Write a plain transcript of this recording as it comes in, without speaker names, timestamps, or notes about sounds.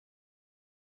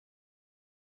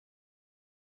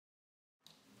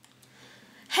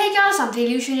Hey guys, I'm the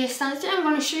Illusionist and today I'm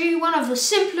going to show you one of the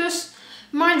simplest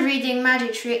mind-reading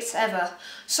magic tricks ever.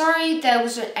 Sorry there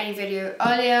wasn't any video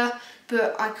earlier,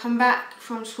 but I come back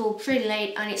from school pretty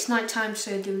late and it's night time,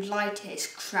 so the light is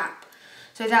crap.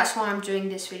 So that's why I'm doing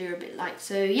this video a bit late.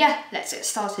 So yeah, let's get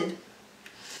started.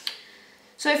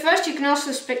 So first you can ask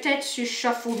the spectators to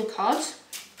shuffle the cards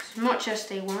as much as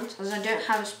they want. As I don't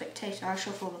have a spectator, I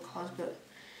shuffle the cards, but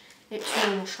it's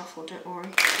normal shuffle, don't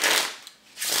worry.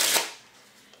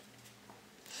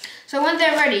 So when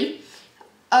they're ready,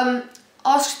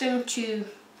 ask them to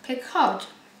pick a card.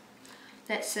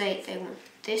 Let's say they want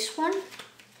this one.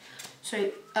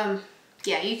 So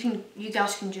yeah, you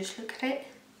guys can just look at it.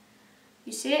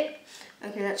 You see it?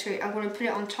 Okay, that's great. I'm going to put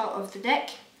it on top of the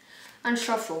deck and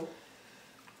shuffle.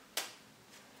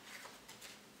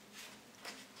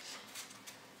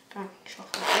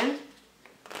 Shuffle again.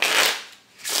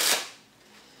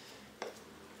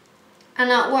 And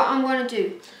now what I'm going to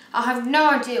do, I have no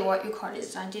idea what your card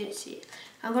is, I didn't see it.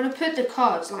 I'm going to put the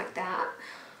cards like that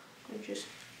and just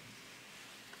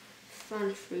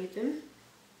run through them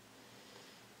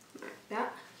like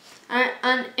that.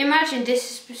 And imagine this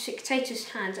is the spectator's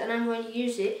hand and I'm going to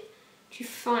use it to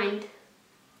find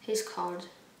his card.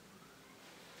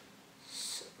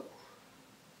 So,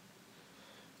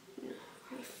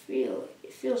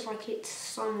 it feels like it's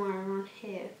somewhere around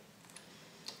here.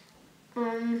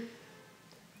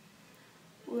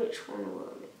 Which one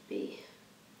will it be?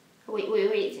 Oh, wait,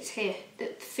 it's here. The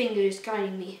finger is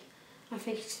guiding me. I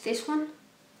think it's this one.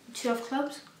 The 2 of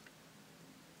clubs.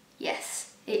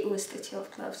 Yes, it was the 2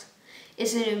 of clubs.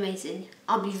 Isn't it amazing?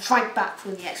 I'll be right back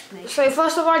for the explanation. So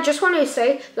first of all, I just wanted to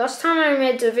say, last time I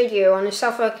made a video on a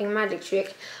self-working magic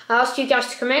trick, I asked you guys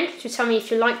to comment to tell me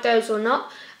if you liked those or not,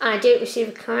 and I didn't receive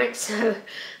a comment, so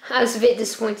I was a bit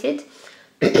disappointed.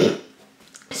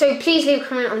 So please leave a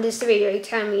comment on this video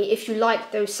telling me if you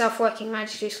like those self-working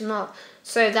magic tricks or not,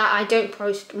 so that I don't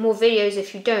post more videos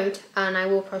if you don't, and I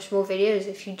will post more videos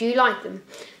if you do like them.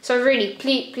 So really,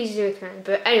 please do a comment.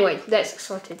 But anyway, let's get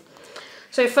started.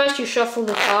 So first you shuffle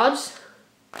the cards.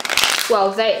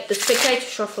 Well, the spectators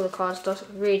shuffle the cards,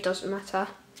 really doesn't matter.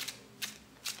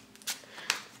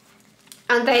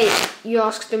 And you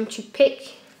ask them to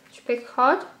pick a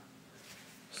card.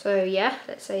 So yeah,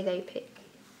 let's say they pick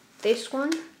this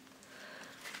one.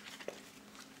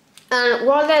 And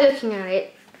while they're looking at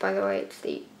it, by the way, it's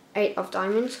the 8 of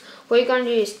diamonds, what you're going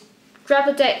to do is grab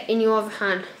the deck in your other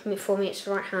hand. For me it's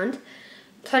the right hand.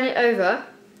 Turn it over.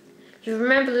 You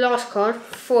remember the last card,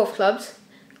 4 of clubs.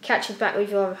 Catch it back with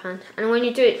your other hand. And when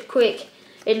you do it quick,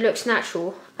 it looks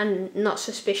natural and not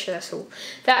suspicious at all.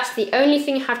 That's the only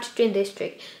thing you have to do in this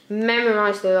trick.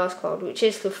 Memorize the last card, which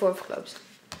is the 4 of clubs.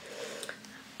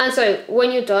 And so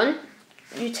when you're done,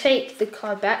 you take the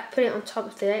card back, put it on top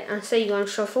of the deck, and say you're going to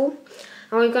shuffle.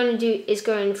 And what you're going to do is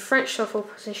go in French shuffle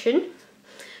position,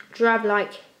 grab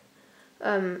like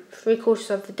 3/4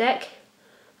 of the deck,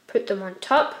 put them on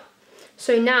top.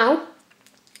 So now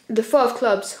the 4 of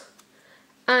clubs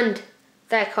and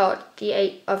their card, the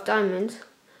 8 of diamonds,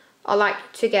 are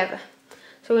like together.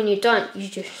 So when you're done, you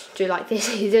just do like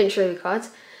this. You don't show the cards,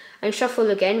 and shuffle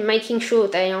again, making sure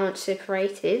they aren't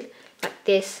separated like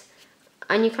this,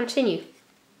 and you continue.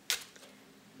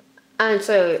 And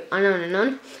so on and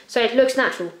on. So it looks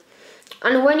natural.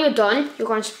 And when you're done, you're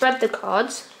going to spread the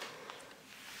cards.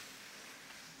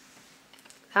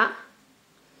 That.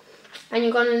 And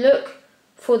you're going to look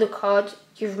for the card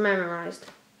you've memorized.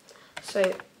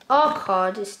 So our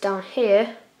card is down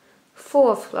here,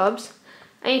 4 of clubs.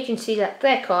 And you can see that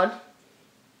their card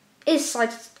is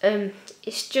like,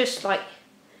 it's just like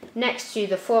next to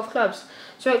the 4 of clubs.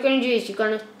 So what you're going to do is you're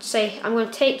going to say, I'm going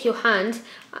to take your hand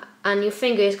and your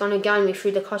finger is going to guide me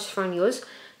through the cards in front of yours,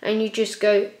 and you just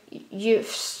go,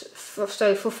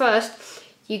 so for first,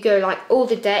 you go like all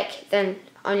the deck, then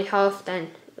only half,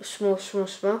 then small,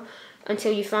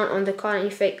 until you found on the card and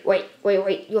you think, wait,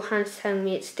 your hand's telling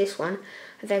me it's this one.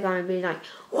 And they're going to be like,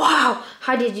 wow,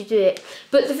 how did you do it?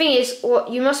 But the thing is,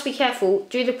 you must be careful,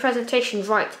 do the presentation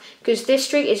right, because this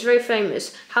trick is very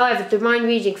famous. However, the mind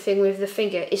reading thing with the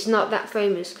finger is not that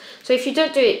famous. So if you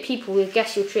don't do it, people will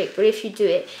guess your trick, but if you do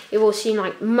it, it will seem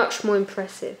like much more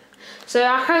impressive. So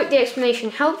I hope the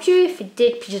explanation helped you. If it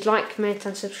did, please like, comment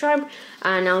and subscribe,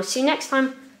 and I'll see you next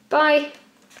time. Bye!